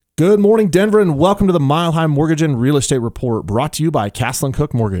Good morning, Denver, and welcome to the Mile High Mortgage and Real Estate Report, brought to you by Castle &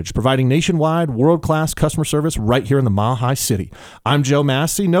 Cook Mortgage, providing nationwide, world-class customer service right here in the Mile High City. I'm Joe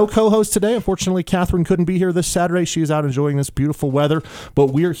Massey, no co-host today. Unfortunately, Catherine couldn't be here this Saturday. She is out enjoying this beautiful weather, but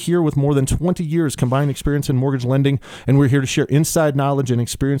we're here with more than 20 years combined experience in mortgage lending, and we're here to share inside knowledge and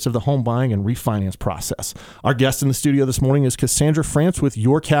experience of the home buying and refinance process. Our guest in the studio this morning is Cassandra France with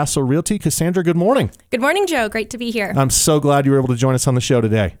Your Castle Realty. Cassandra, good morning. Good morning, Joe. Great to be here. I'm so glad you were able to join us on the show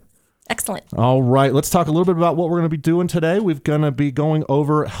today. Excellent. All right. Let's talk a little bit about what we're going to be doing today. We're going to be going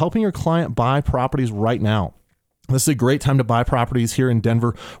over helping your client buy properties right now. This is a great time to buy properties here in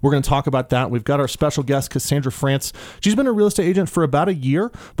Denver. We're going to talk about that. We've got our special guest, Cassandra France. She's been a real estate agent for about a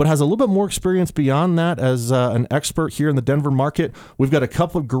year, but has a little bit more experience beyond that as an expert here in the Denver market. We've got a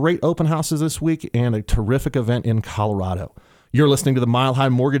couple of great open houses this week and a terrific event in Colorado. You're listening to the Mile High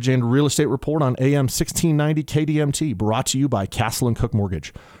Mortgage and Real Estate Report on AM 1690 KDMT, brought to you by Castle & Cook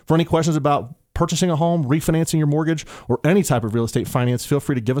Mortgage. For any questions about purchasing a home, refinancing your mortgage, or any type of real estate finance, feel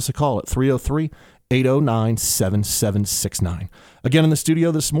free to give us a call at 303-809-7769. Again, in the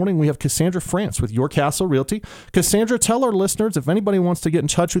studio this morning, we have Cassandra France with Your Castle Realty. Cassandra, tell our listeners, if anybody wants to get in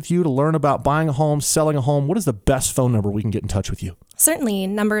touch with you to learn about buying a home, selling a home, what is the best phone number we can get in touch with you? Certainly.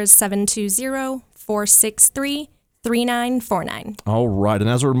 Number is 720-463-3949. All right. And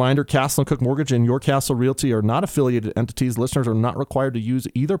as a reminder, Castle & Cook Mortgage and Your Castle Realty are not affiliated entities. Listeners are not required to use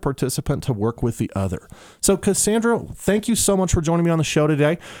either participant to work with the other. So, Cassandra, thank you so much for joining me on the show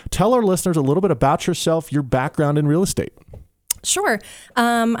today. Tell our listeners a little bit about yourself, your background in real estate. Sure.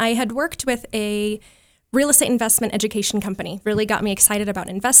 I had worked with a real estate investment education company. Really got me excited about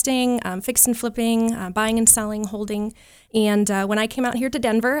investing, fix and flipping, buying and selling, holding. And when I came out here to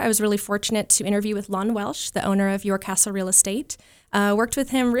Denver, I was really fortunate to interview with Lon Welsh, the owner of Your Castle Real Estate. Worked with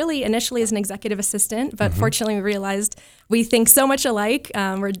him really initially as an executive assistant, but fortunately we realized we think so much alike.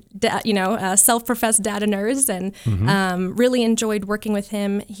 We're self-professed data nerds, and really enjoyed working with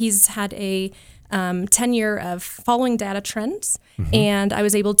him. He's had a tenure of following data trends, and I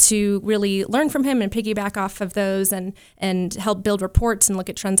was able to really learn from him and piggyback off of those and help build reports and look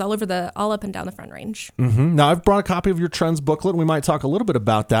at trends all up and down the Front Range. Now, I've brought a copy of your trends booklet, and we might talk a little bit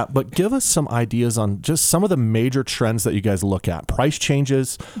about that, but give us some ideas on just some of the major trends that you guys look at. Price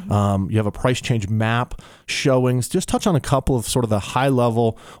changes, you have a price change map, showings. Just touch on a couple of sort of the high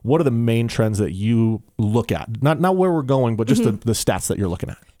level, what are the main trends that you look at? Not where we're going, but just the stats that you're looking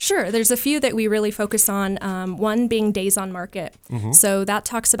at. Sure. There's a few that we really focus on, one being days on market. So that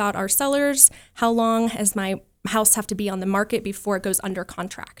talks about our sellers, how long has my house have to be on the market before it goes under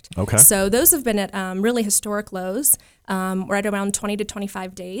contract. Okay. So those have been at really historic lows, right around 20 to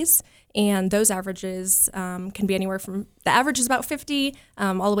 25 days. And those averages can be anywhere from, the average is about 50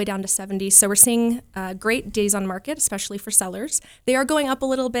 all the way down to 70. So we're seeing great days on market, especially for sellers. They are going up a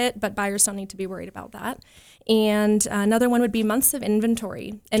little bit, but buyers don't need to be worried about that. And another one would be months of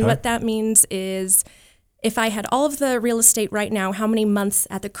inventory. And what that means is, if I had all of the real estate right now, how many months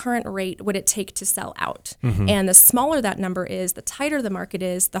at the current rate would it take to sell out? And the smaller that number is, the tighter the market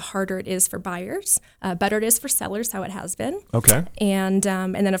is, the harder it is for buyers, better it is for sellers, how it has been. Okay. And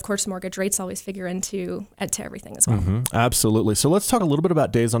then, of course, mortgage rates always figure into everything as well. Absolutely. So let's talk a little bit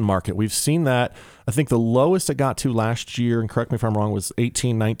about days on market. We've seen that. I think the lowest it got to last year, and correct me if I'm wrong, was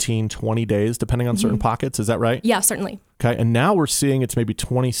 18, 19, 20 days, depending on certain pockets. Is that right? Yeah, certainly. Okay. And now we're seeing it's maybe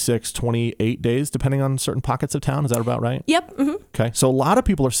 26, 28 days, depending on certain pockets of town. Is that about right? Yep. Okay. So a lot of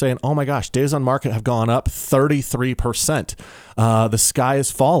people are saying, oh my gosh, days on market have gone up 33%. The sky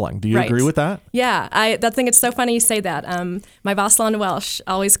is falling. Do you agree with that? Yeah. I think it's so funny you say that. My boss, Lon Welsh,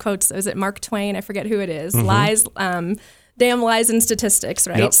 always quotes, is it Mark Twain? I forget who it is. Lies, damn lies and statistics,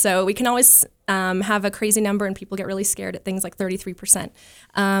 right? Yep. So we can always have a crazy number and people get really scared at things like 33%.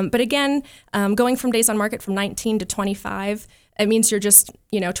 But again, going from days on market from 19 to 25, it means you're just,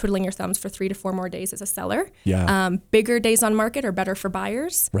 twiddling your thumbs for 3 to 4 more days as a seller. Yeah. Bigger days on market are better for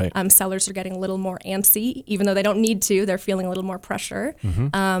buyers. Right. Sellers are getting a little more antsy, even though they don't need to. They're feeling a little more pressure.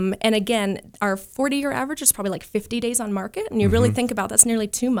 And again, our 40-year average is probably like 50 days on market. And you really think about that's nearly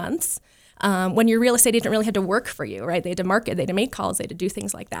 2 months. When your real estate agent really had to work for you, right? They had to market, they had to make calls, they had to do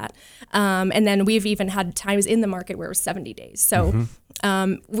things like that. And then we've even had times in the market where it was 70 days. So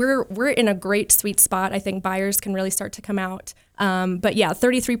we're in a great sweet spot. I think buyers can really start to come out. But yeah,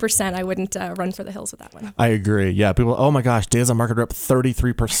 33%, I wouldn't run for the hills with that one. I agree. Yeah, people, oh my gosh, days on market are up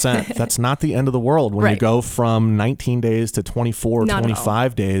 33%. That's not the end of the world when you go from 19 days to 24, not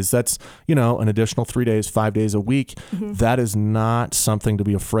 25 days. That's, an additional 3 days, 5 days a week. That is not something to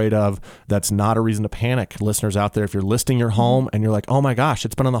be afraid of. That's not a reason to panic. Listeners out there, if you're listing your home and you're like, oh my gosh,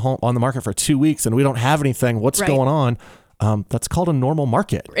 it's been on the market for 2 weeks and we don't have anything, what's going on? that's called a normal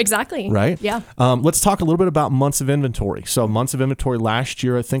market. Exactly. Right? Yeah. Let's talk a little bit about months of inventory. So months of inventory last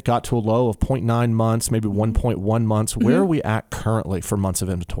year, I think, got to a low of 0.9 months, maybe 1.1 months. Where are we at currently for months of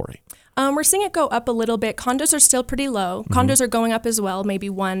inventory? We're seeing it go up a little bit. Condos are still pretty low. Condos are going up as well, maybe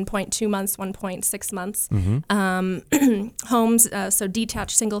 1.2 months, 1.6 months. Homes, so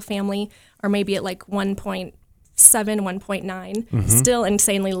detached single family, are maybe at like 1.7, 1.9, still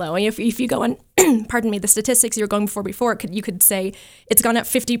insanely low. And if you go on, pardon me, the statistics you were going before, you could say it's gone up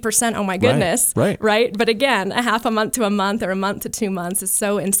 50%. Oh my goodness. Right. But again, a half a month to a month or a month to 2 months is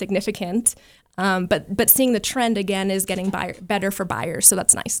so insignificant. But seeing the trend again is getting better for buyers, so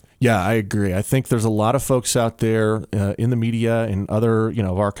that's nice. Yeah, I agree. I think there's a lot of folks out there in the media and other,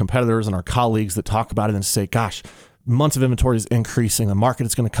 of our competitors and our colleagues that talk about it and say, "Gosh, months of inventory is increasing. The market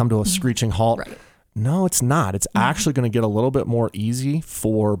is going to come to a screeching halt." Right. No, it's not. It's actually going to get a little bit more easy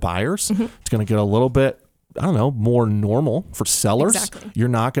for buyers. It's going to get a little bit, more normal for sellers. Exactly. You're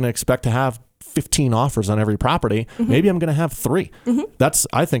not going to expect to have 15 offers on every property. Maybe I'm going to have 3. That's,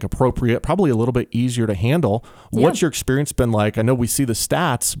 I think, appropriate, probably a little bit easier to handle. Yeah. What's your experience been like? I know we see the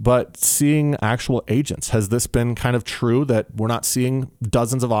stats, but seeing actual agents, has this been kind of true that we're not seeing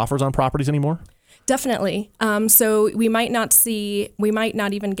dozens of offers on properties anymore? Definitely. So we might not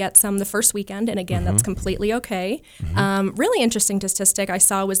even get some the first weekend. And again, that's completely okay. Really interesting statistic I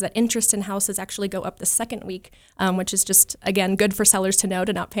saw was that interest in houses actually go up the second week, which is just, again, good for sellers to know,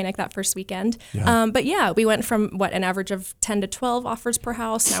 to not panic that first weekend. Yeah. But yeah, we went from an average of 10 to 12 offers per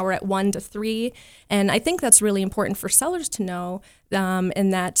house. Now we're at 1 to 3. And I think that's really important for sellers to know, in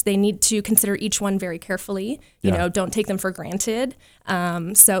that they need to consider each one very carefully. Don't take them for granted.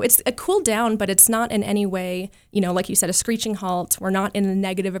 So it's a cool down, but it's not in any way, like you said, a screeching halt. We're not in a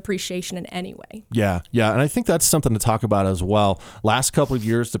negative appreciation in any way. Yeah. And I think that's something to talk about as well. Last couple of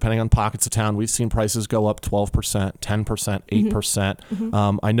years, depending on pockets of town, we've seen prices go up 12%, 10%,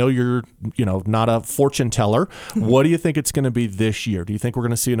 8%. I know you're, not a fortune teller. What do you think it's going to be this year? Do you think we're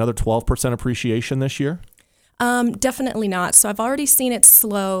going to see another 12% appreciation this year? Definitely not. So I've already seen it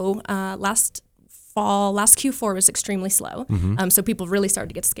slow. Last Q4 was extremely slow. So people really started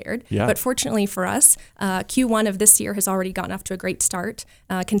to get scared. Yeah. But fortunately for us, Q1 of this year has already gotten off to a great start,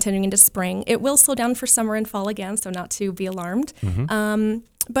 continuing into spring. It will slow down for summer and fall again, so not to be alarmed.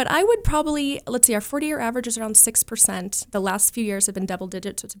 But I would probably, let's see, our 40-year average is around 6%. The last few years have been double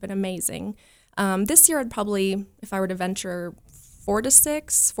digits, which have been amazing. This year I'd probably, if I were to venture, 4 to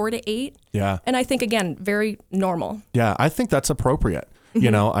 6, 4 to 8. Yeah. And I think, again, very normal. Yeah, I think that's appropriate.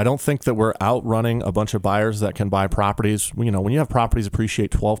 I don't think that we're outrunning a bunch of buyers that can buy properties. When you have properties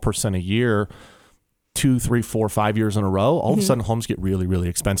appreciate 12% a year, 2, 3, 4, 5 years in a row, all of a sudden homes get really, really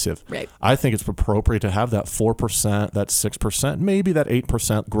expensive. Right. I think it's appropriate to have that 4%, that 6%, maybe that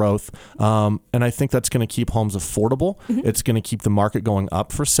 8% growth. And I think that's going to keep homes affordable. It's going to keep the market going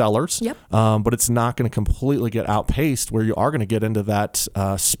up for sellers. Yep. But it's not going to completely get outpaced where you are going to get into that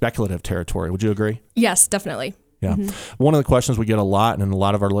speculative territory. Would you agree? Yes, definitely. Yeah. One of the questions we get a lot, and a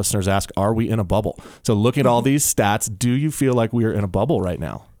lot of our listeners ask, are we in a bubble? So looking at all these stats, do you feel like we are in a bubble right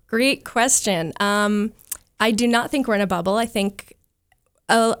now? Great question. I do not think we're in a bubble. I think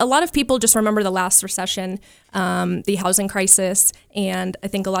a lot of people just remember the last recession, the housing crisis, and I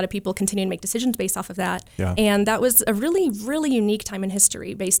think a lot of people continue to make decisions based off of that. Yeah. And that was a really, really unique time in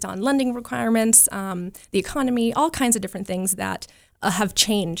history based on lending requirements, the economy, all kinds of different things that have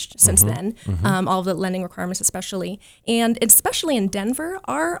changed since then, all of the lending requirements especially. And especially in Denver,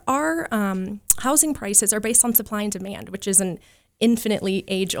 our housing prices are based on supply and demand, which is an infinitely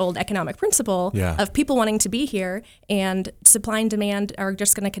age-old economic principle of people wanting to be here, and supply and demand are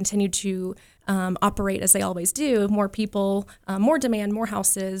just going to continue to operate as they always do. More people, more demand, more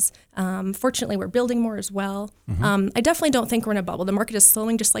houses. Fortunately, we're building more as well. I definitely don't think we're in a bubble. The market is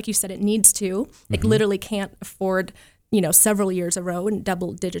slowing just like you said it needs to. It literally can't afford several years a row and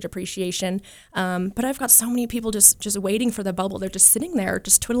double-digit appreciation. But I've got so many people just waiting for the bubble. They're just sitting there,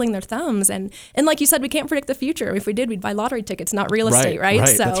 just twiddling their thumbs. And like you said, we can't predict the future. If we did, we'd buy lottery tickets, not real estate, right?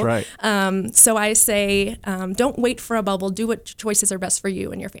 So, that's right. So I say, don't wait for a bubble. Do what choices are best for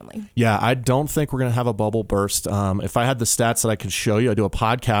you and your family. Yeah, I don't think we're going to have a bubble burst. If I had the stats that I could show you, I do a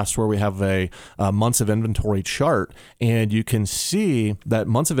podcast where we have a months of inventory chart, and you can see that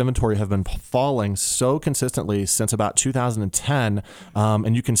months of inventory have been falling so consistently since about 2010,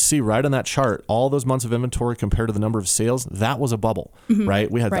 and you can see right on that chart all those months of inventory compared to the number of sales. That was a bubble,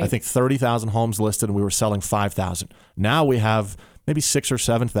 right? We had I think 30,000 homes listed and we were selling 5,000. Now we have maybe 6,000 or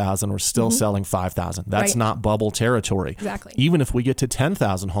 7,000, we're still selling 5,000. That's Right. not bubble territory. Exactly. Even if we get to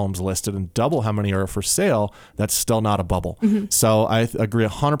 10,000 homes listed and double how many are for sale, that's still not a bubble. So I agree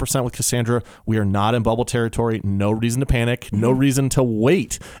 100% with Cassandra. We are not in bubble territory. No reason to panic. No reason to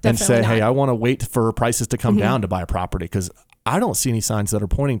wait and say, Definitely hey, not. I want to wait for prices to come down to buy a property, because I don't see any signs that are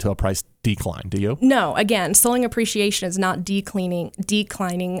pointing to a price decline. Do you? No, again, slowing appreciation is not declining,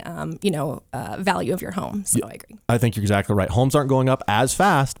 value of your home. So I agree. I think you're exactly right. Homes aren't going up as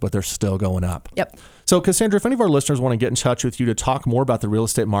fast, but they're still going up. Yep. So Cassandra, if any of our listeners want to get in touch with you to talk more about the real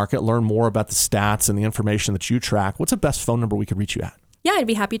estate market, learn more about the stats and the information that you track, what's the best phone number we could reach you at? Yeah, I'd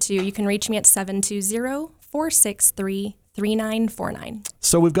be happy to. You can reach me at 720-463-3949.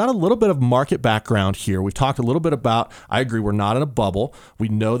 So we've got a little bit of market background here. We've talked a little bit about, I agree, we're not in a bubble. We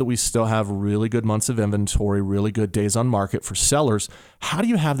know that we still have really good months of inventory, really good days on market for sellers. How do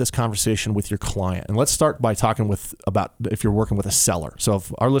you have this conversation with your client? And let's start by talking about if you're working with a seller. So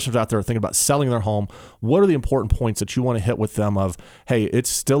if our listeners out there are thinking about selling their home, what are the important points that you want to hit with them of, hey, it's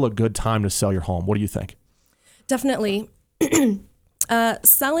still a good time to sell your home? What do you think? Definitely.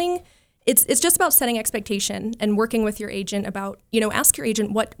 Selling, it's just about setting expectation and working with your agent about, ask your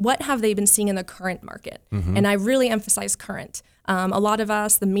agent what have they been seeing in the current market. And I really emphasize current. A lot of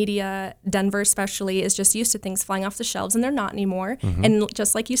us, the media, Denver especially, is just used to things flying off the shelves, and they're not anymore. And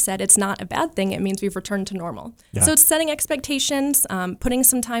just like you said, it's not a bad thing. It means we've returned to normal. Yeah. So it's setting expectations, putting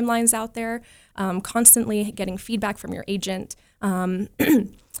some timelines out there, constantly getting feedback from your agent.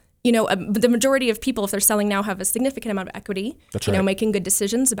 The majority of people, if they're selling now, have a significant amount of equity. That's right. Making good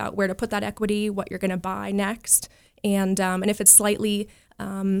decisions about where to put that equity, what you're going to buy next, and if it's slightly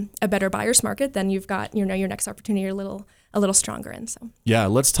a better buyer's market, then you've got your next opportunity a little stronger in. So yeah,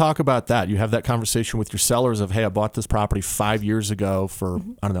 let's talk about that. You have that conversation with your sellers of, hey, I bought this property 5 years ago for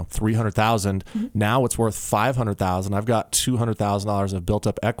I don't know $300,000. Now it's worth $500,000. I've got $200,000 of built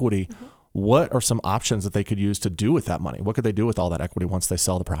up equity. What are some options that they could use to do with that money? What could they do with all that equity once they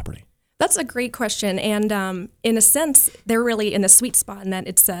sell the property? that's a great question. And in a sense, they're really in the sweet spot in that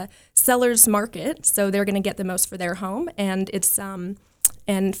it's a seller's market. So they're going to get the most for their home. And it's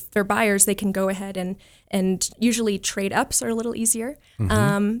and for buyers, they can go ahead and usually trade ups are a little easier.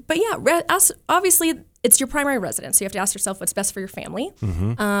 But yeah, obviously it's your primary residence. So you have to ask yourself what's best for your family.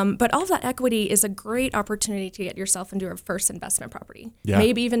 But all of that equity is a great opportunity to get yourself into a first investment property,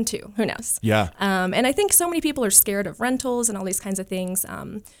 maybe even two, who knows? And I think so many people are scared of rentals and all these kinds of things.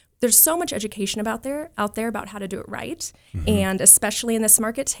 There's so much education out there about how to do it right. And especially in this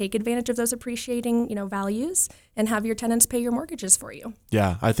market, take advantage of those appreciating, values and have your tenants pay your mortgages for you.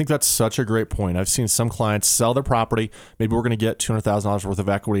 Yeah, I think that's such a great point. I've seen some clients sell their property. Maybe we're going to get $200,000 worth of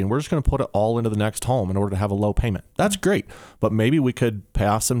equity and we're just going to put it all into the next home in order to have a low payment. That's great. But maybe we could pay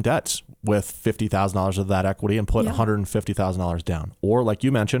off some debts with $50,000 of that equity and put $150,000 down. Or like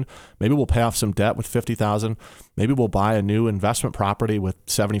you mentioned, maybe we'll pay off some debt with $50,000. Maybe we'll buy a new investment property with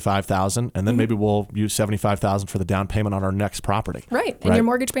 $75,000, and then maybe we'll use $75,000 for the down payment on our next property. Right. And your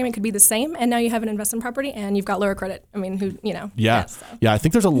mortgage payment could be the same, and now you have an investment property and you've got lower credit. I mean, Yeah, I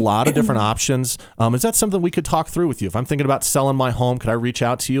think there's a lot of different options. Is that something we could talk through with you? If I'm thinking about selling my home, could I reach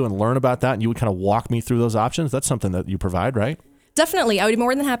out to you and learn about that, and you would kind of walk me through those options? That's something that you provide, right? Definitely. I would be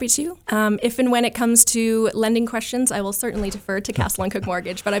more than happy to. If and when it comes to lending questions, I will certainly defer to Castle & Cook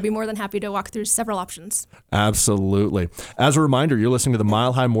Mortgage, but I'd be more than happy to walk through several options. Absolutely. As a reminder, you're listening to the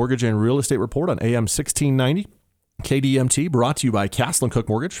Mile High Mortgage and Real Estate Report on AM 1690. KDMT, brought to you by Castle & Cook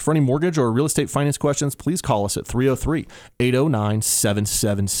Mortgage. For any mortgage or real estate finance questions, please call us at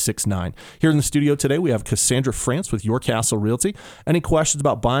 303-809-7769. Here in the studio today, we have Cassandra France with Your Castle Realty. Any questions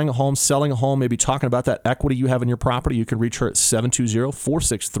about buying a home, selling a home, maybe talking about that equity you have in your property, you can reach her at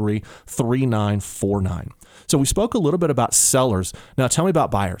 720-463-3949. So we spoke a little bit about sellers. Now tell me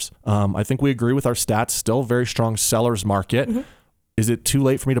about buyers. I think we agree with our stats, still a very strong seller's market. Is it too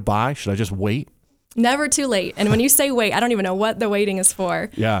late for me to buy? Should I just wait? Never too late. And when you say wait, I don't even know what the waiting is for.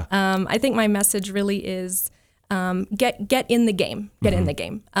 Yeah. I think my message really is get in the game. Get in the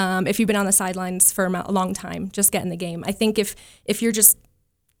game. If you've been on the sidelines for a long time, just get in the game. I think if you're just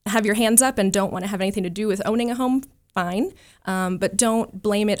have your hands up and don't want to have anything to do with owning a home, fine. But don't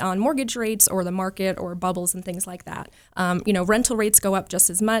blame it on mortgage rates or the market or bubbles and things like that. Rental rates go up just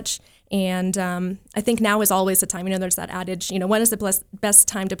as much. And I think now is always the time. There's that adage, when is the best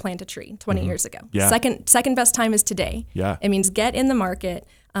time to plant a tree? 20 years ago. Yeah. Second best time is today. Yeah. It means get in the market,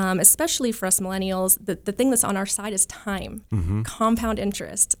 especially for us millennials. The thing that's on our side is time, compound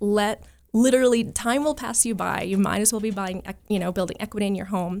interest. Literally, time will pass you by. You might as well be buying, building equity in your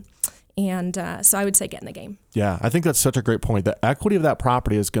home. And so I would say get in the game. Yeah, I think that's such a great point. The equity of that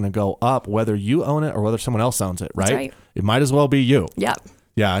property is going to go up whether you own it or whether someone else owns it, right? That's right. It might as well be you. Yeah.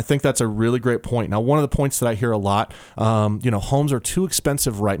 Yeah, I think that's a really great point. Now, one of the points that I hear a lot, homes are too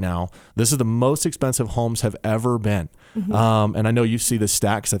expensive right now. This is the most expensive homes have ever been. And I know you see this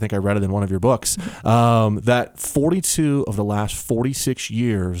stat because I think I read it in one of your books, that 42 of the last 46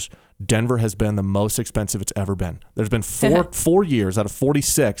 years, Denver has been the most expensive it's ever been. There's been four years out of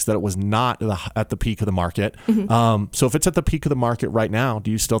 46 that it was not at the peak of the market. So if it's at the peak of the market right now, do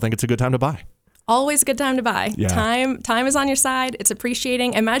you still think it's a good time to buy? Always a good time to buy. Yeah. Time is on your side. It's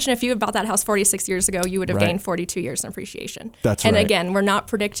appreciating. Imagine if you had bought that house 46 years ago, you would have gained 42 years in appreciation. That's and right. again, we're not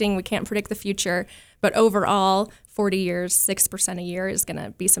predicting, we can't predict the future, but overall, 40 years, 6% a year is going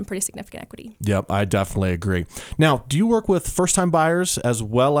to be some pretty significant equity. Yep, I definitely agree. Now, do you work with first-time buyers as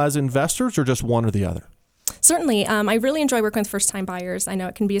well as investors or just one or the other? Certainly. I really enjoy working with first-time buyers. I know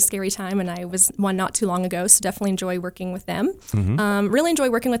it can be a scary time, and I was one not too long ago, so definitely enjoy working with them. Really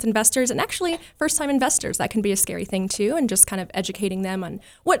enjoy working with investors, and actually first-time investors. That can be a scary thing too, and just kind of educating them on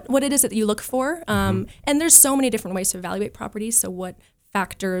what it is that you look for. And there's so many different ways to evaluate properties, so what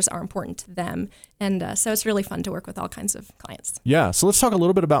factors are important to them. And so it's really fun to work with all kinds of clients. Yeah. So let's talk a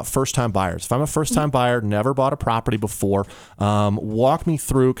little bit about first-time buyers. If I'm a first-time buyer, never bought a property before, walk me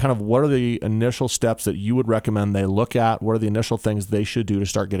through kind of what are the initial steps that you would recommend they look at? What are the initial things they should do to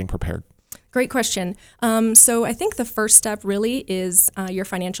start getting prepared? Great question. So I think the first step really is your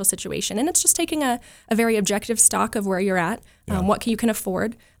financial situation. And it's just taking a very objective stock of where you're at, what you can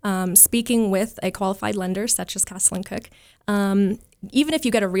afford, speaking with a qualified lender such as Castle & Cook. Even if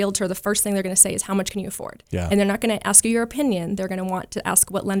you get a realtor, the first thing they're going to say is, how much can you afford? Yeah. And they're not going to ask you your opinion. They're going to want to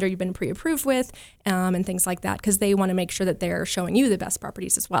ask what lender you've been pre-approved with and things like that, because they want to make sure that they're showing you the best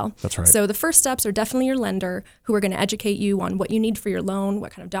properties as well. That's right. So the first steps are definitely your lender, who are going to educate you on what you need for your loan,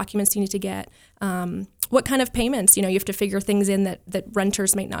 what kind of documents you need to get, what kind of payments. You have to figure things in that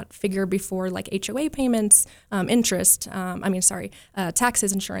renters may not figure before, like HOA payments, interest,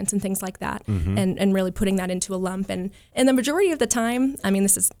 taxes, insurance, and things like that, and really putting that into a lump. And the majority of the time,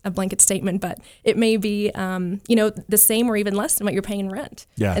 this is a blanket statement, but it may be, the same or even less than what you're paying in rent.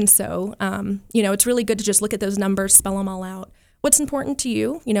 Yeah. And so, it's really good to just look at those numbers, spell them all out. What's important to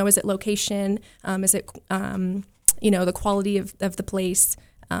you? Is it location? Is it, the quality of the place?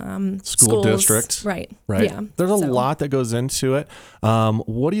 School district. Right. Yeah. There's a lot that goes into it.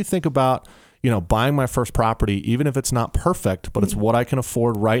 What do you think about, buying my first property, even if it's not perfect, but it's what I can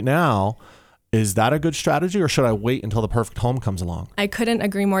afford right now? Is that a good strategy, or should I wait until the perfect home comes along? I couldn't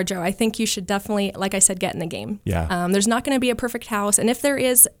agree more, Joe. I think you should definitely, like I said, get in the game. Yeah. There's not going to be a perfect house. And if there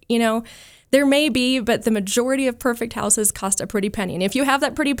is, there may be, but the majority of perfect houses cost a pretty penny. And if you have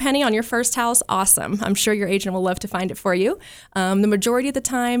that pretty penny on your first house, awesome. I'm sure your agent will love to find it for you. The majority of the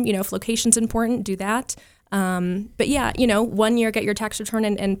time, if location's important, do that. But yeah, 1 year, get your tax return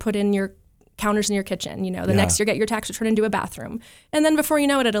and put in your counters in your kitchen. The next year, get your tax return and do a bathroom. And then before you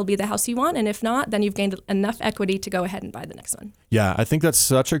know it, it'll be the house you want. And if not, then you've gained enough equity to go ahead and buy the next one. Yeah, I think that's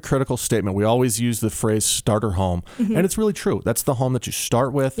such a critical statement. We always use the phrase starter home, and it's really true. That's the home that you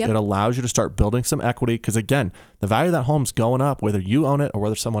start with. Yep. It allows you to start building some equity because, again, the value of that home's going up, whether you own it or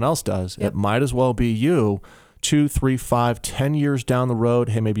whether someone else does. Yep. It might as well be you 2, 3, 5, 10 years down the road.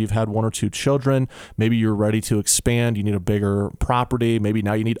 Hey, maybe you've had 1 or 2 children. Maybe you're ready to expand. You need a bigger property. Maybe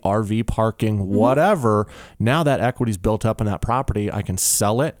now you need RV parking, whatever. Now that equity's built up in that property, I can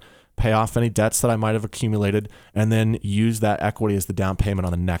sell it, pay off any debts that I might have accumulated, and then use that equity as the down payment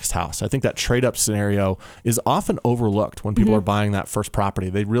on the next house. I think that trade-up scenario is often overlooked when people are buying that first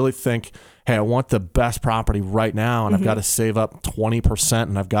property. They really think, hey, I want the best property right now, and I've got to save up 20%,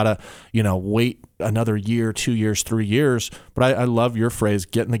 and I've got to, wait another year, 2 years, 3 years. But I love your phrase,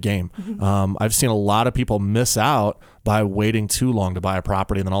 get in the game. I've seen a lot of people miss out by waiting too long to buy a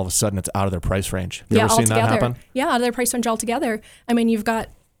property, and then all of a sudden it's out of their price range. Have you ever seen that happen? Yeah, out of their price range altogether. You've got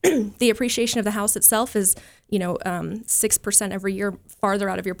the appreciation of the house itself is, 6% every year farther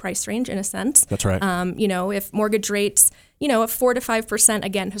out of your price range in a sense. That's right. If mortgage rates, at 4 to 5%,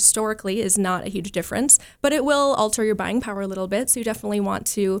 again, historically is not a huge difference, but it will alter your buying power a little bit. So you definitely want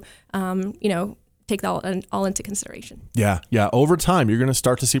to, take that all into consideration. Yeah. Over time, you're going to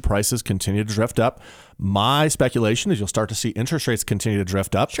start to see prices continue to drift up. My speculation is you'll start to see interest rates continue to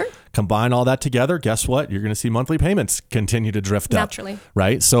drift up. Sure. Combine all that together, guess what? You're going to see monthly payments continue to drift up. Naturally.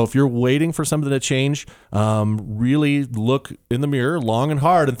 Right? So if you're waiting for something to change, really look in the mirror long and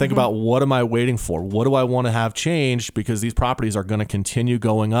hard and think about, what am I waiting for? What do I want to have changed? Because these properties are going to continue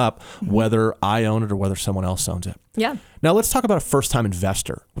going up, whether I own it or whether someone else owns it. Yeah. Now let's talk about a first-time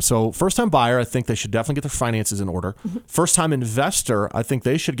investor. So first-time buyer, I think they should definitely get their finances in order. First-time investor, I think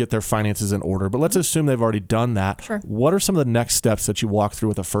they should get their finances in order. But let's assume they've already done that. Sure. What are some of the next steps that you walk through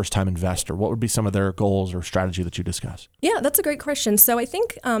with a first-time investor? What would be some of their goals or strategy that you discuss? Yeah, that's a great question. So I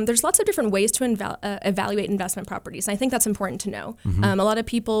think there's lots of different ways to evaluate investment properties. And I think that's important to know. A lot of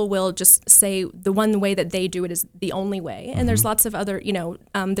people will just say the one way that they do it is the only way. And there's lots of other,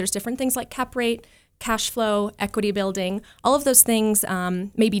 there's different things like cap rate, cash flow, equity building, all of those things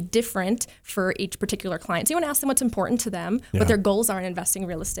may be different for each particular client. So you want to ask them what's important to them, what their goals are in investing in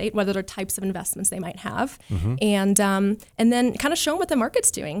real estate, what other types of investments they might have, and then kind of show them what the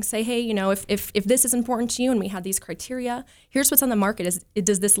market's doing. Say, hey, if this is important to you and we have these criteria, here's what's on the market.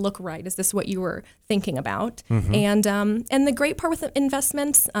 Does this look right? Is this what you were thinking about? And the great part with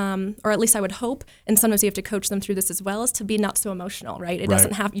investments, or at least I would hope, and sometimes you have to coach them through this as well, is to be not so emotional, right? It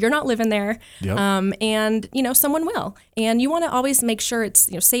doesn't have, you're not living there. Yep. And someone will, and you want to always make sure it's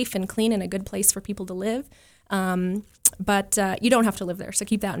safe and clean and a good place for people to live. But you don't have to live there, so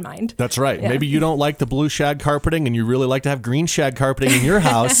keep that in mind. That's right. Yeah. Maybe you don't like the blue shag carpeting and you really like to have green shag carpeting in your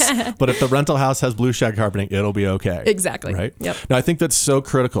house, but if the rental house has blue shag carpeting, it'll be okay. Exactly. Right? Yep. Now, I think that's so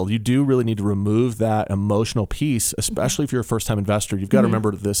critical. You do really need to remove that emotional piece, especially if you're a first-time investor. You've got to remember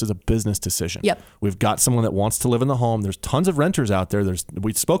that this is a business decision. Yep. We've got someone that wants to live in the home. There's tons of renters out there.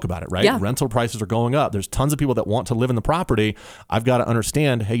 We spoke about it, right? Yeah. Rental prices are going up. There's tons of people that want to live in the property. I've got to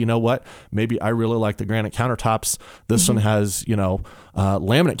understand, hey, you know what? Maybe I really like the granite countertops. This one has,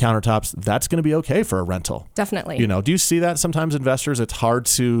 laminate countertops. That's going to be okay for a rental. Definitely. Do you see that sometimes investors, it's hard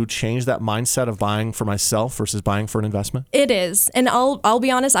to change that mindset of buying for myself versus buying for an investment? It is. And I'll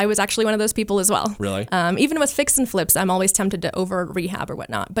be honest, I was actually one of those people as well. Really? Even with fix and flips, I'm always tempted to over rehab or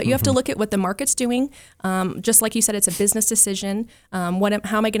whatnot. But you have to look at what the market's doing. Just like you said, it's a business decision. How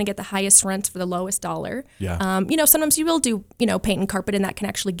am I going to get the highest rents for the lowest dollar? Yeah. Sometimes you will do, paint and carpet, and that can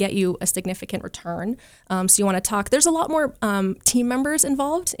actually get you a significant return. So you want to talk. There's a lot more team members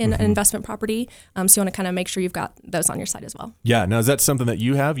involved in an investment property. So you want to kind of make sure you've got those on your side as well. Yeah. Now, is that something that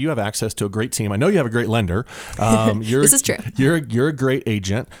you have? You have access to a great team. I know you have a great lender. This is true. You're a great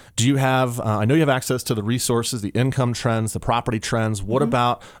agent. Do you have, I know you have access to the resources, the income trends, the property trends. What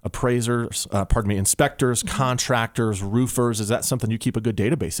about appraisers, inspectors, contractors, roofers? Is that something you keep a good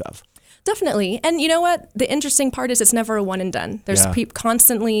database of? Definitely. And you know what? The interesting part is it's never a one and done. There's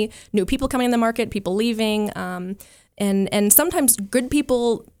constantly new people coming in the market, people leaving, and sometimes good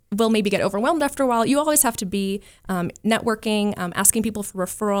people will maybe get overwhelmed after a while. You always have to be networking, asking people for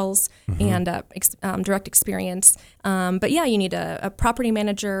referrals and direct experience. But yeah, you need a property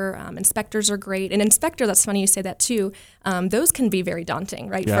manager. Inspectors are great. An inspector, that's funny you say that too. Those can be very daunting,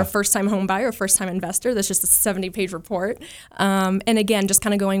 right? Yeah. For a first-time home buyer, or first-time investor, that's just a 70-page report. And again, just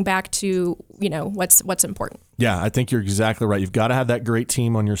kind of going back to, what's important. Yeah, I think you're exactly right. You've got to have that great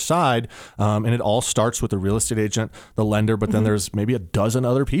team on your side. And it all starts with the real estate agent, the lender, but then there's maybe a dozen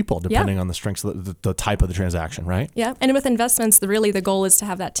other people depending on the strengths of the type of the transaction, right? Yeah. And with investments, the goal is to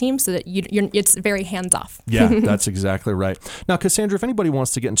have that team so that it's very hands-off. Yeah, that's exactly right. Now, Cassandra, if anybody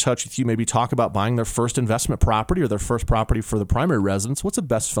wants to get in touch with you, maybe talk about buying their first investment property or their first property for the primary residence, what's the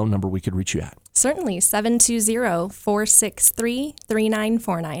best phone number we could reach you at? Certainly,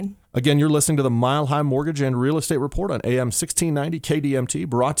 720-463-3949. Again, you're listening to the Mile High Mortgage and Real Estate Report on AM 1690 KDMT,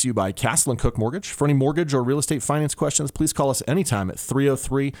 brought to you by Castle & Cook Mortgage. For any mortgage or real estate finance questions, please call us anytime at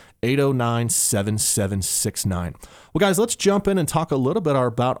 303-809-7769. Well, guys, let's jump in and talk a little bit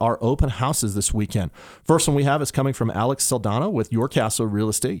about our open houses this weekend. First one we have is coming from Alex Saldana with Your Castle Real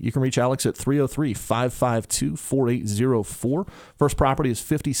Estate. You can reach Alex at 303-552-4804. First property is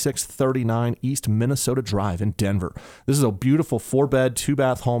 5639 East Minnesota Drive in Denver. This is a beautiful 4-bed,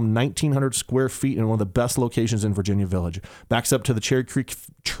 2-bath home, 1,900 square feet in one of the best locations in Virginia Village. Backs up to the Cherry Creek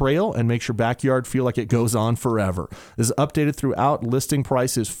Trail and makes your backyard feel like it goes on forever. This is updated throughout. Listing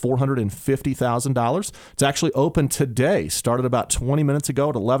price is $450,000. It's actually open today. Started about 20 minutes ago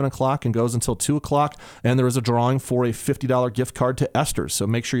at 11 o'clock and goes until 2 o'clock. And there is a drawing for a $50 gift card to Esther's. So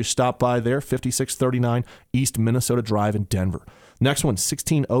make sure you stop by there, 5639 East Minnesota Drive in Denver. Next one,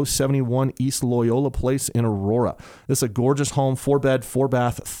 16071 East Loyola Place in Aurora. This is a gorgeous home, 4-bed,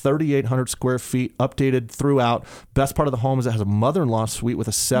 4-bath, 3,800 square feet, updated throughout. Best part of the home is it has a mother-in-law suite with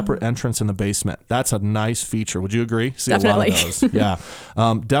a separate entrance in the basement. That's a nice feature. Would you agree? See Definitely. A lot of those. Yeah.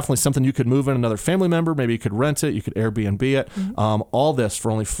 Definitely something you could move in another family member. Maybe you could rent it. You could Airbnb it. All this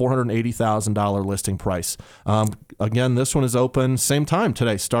for only $480,000 listing price. Again, this one is open same time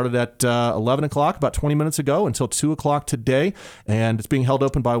today. Started at 11 o'clock about 20 minutes ago until 2 o'clock today. And it's being held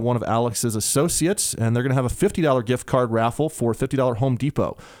open by one of Alex's associates. And they're going to have a $50 gift card raffle for a $50 Home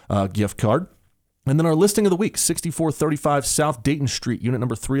Depot gift card. And then our listing of the week, 6435 South Dayton Street, unit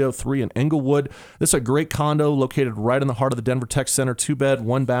number 303 in Englewood. This is a great condo located right in the heart of the Denver Tech Center, 2-bed,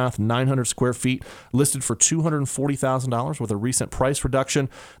 1-bath, 900 square feet, listed for $240,000 with a recent price reduction.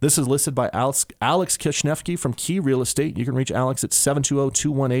 This is listed by Alex Kishnefsky from Key Real Estate. You can reach Alex at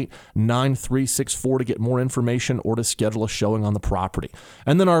 720-218-9364 to get more information or to schedule a showing on the property.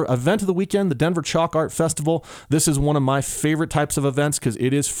 And then our event of the weekend, the Denver Chalk Art Festival. This is one of my favorite types of events because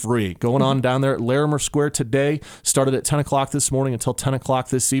it is free. Going on down there at Larimer Square today. Started at 10 o'clock this morning until 10 o'clock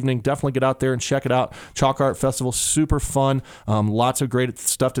this evening. Definitely get out there and check it out. Chalk Art Festival, super fun. Lots of great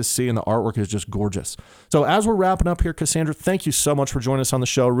stuff to see, and the artwork is just gorgeous. So as we're wrapping up here, Cassandra, thank you so much for joining us on the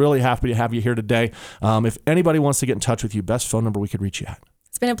show. Really happy to have you here today. If anybody wants to get in touch with you, best phone number we could reach you at.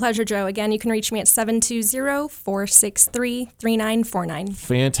 It's been a pleasure, Joe. Again, you can reach me at 720-463-3949.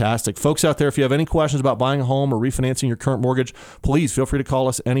 Fantastic. Folks out there, if you have any questions about buying a home or refinancing your current mortgage, please feel free to call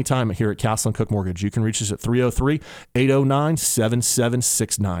us anytime here at Castle & Cook Mortgage. You can reach us at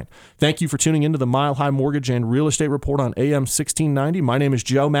 303-809-7769. Thank you for tuning into the Mile High Mortgage and Real Estate Report on AM 1690. My name is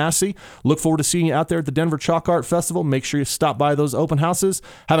Joe Massey. Look forward to seeing you out there at the Denver Chalk Art Festival. Make sure you stop by those open houses.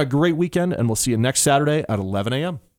 Have a great weekend, and we'll see you next Saturday at 11 a.m.